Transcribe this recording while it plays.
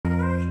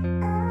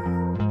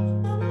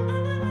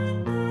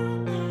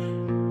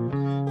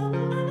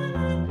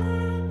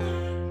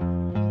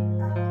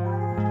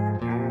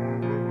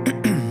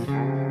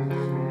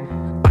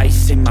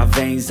my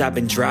veins, I've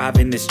been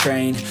driving this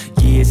train.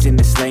 Years in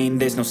this lane,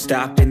 there's no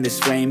stopping this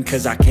flame.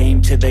 Cause I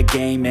came to the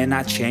game and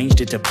I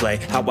changed it to play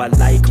how I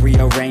like,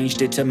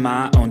 rearranged it to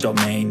my own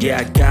domain.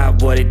 Yeah, I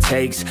got what it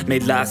takes,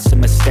 made lots of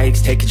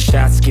mistakes, taking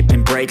shots,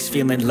 skipping breaks,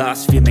 feeling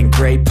lost, feeling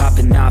great,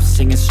 popping off,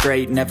 singing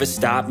straight, never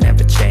stopped,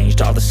 never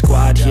changed. All the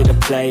squad here to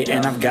play,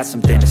 and I've got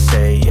something to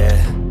say, yeah.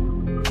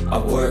 I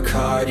work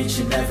hard each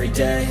and every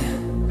day,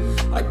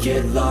 I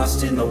get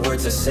lost in the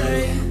words I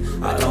say.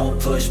 I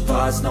don't push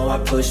pause, no I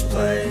push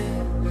play.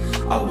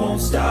 I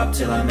won't stop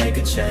till I make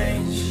a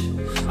change.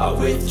 I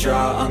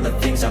withdraw on the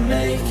things I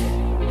make.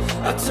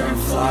 I turn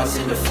flaws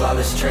into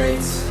flawless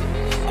traits.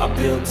 I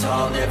build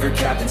tall, never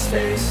capped in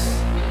space.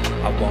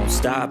 I won't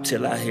stop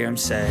till I hear him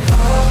say,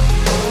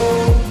 oh,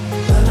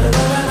 oh, la, la,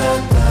 la, la,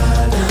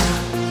 la, la.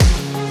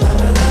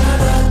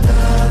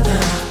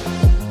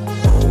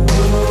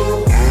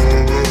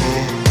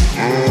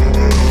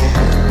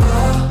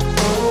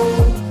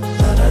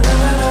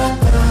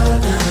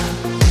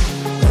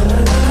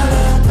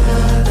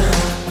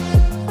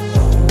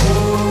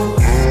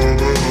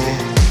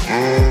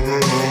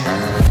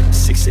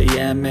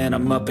 And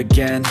I'm up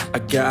again. I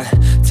got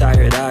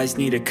tired eyes,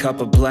 need a cup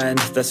of blend.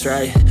 That's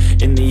right,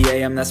 in the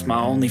AM, that's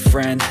my only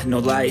friend. No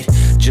light,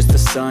 just the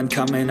sun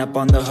coming up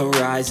on the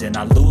horizon.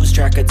 I lose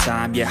track of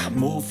time, yeah, I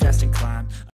move fast and climb.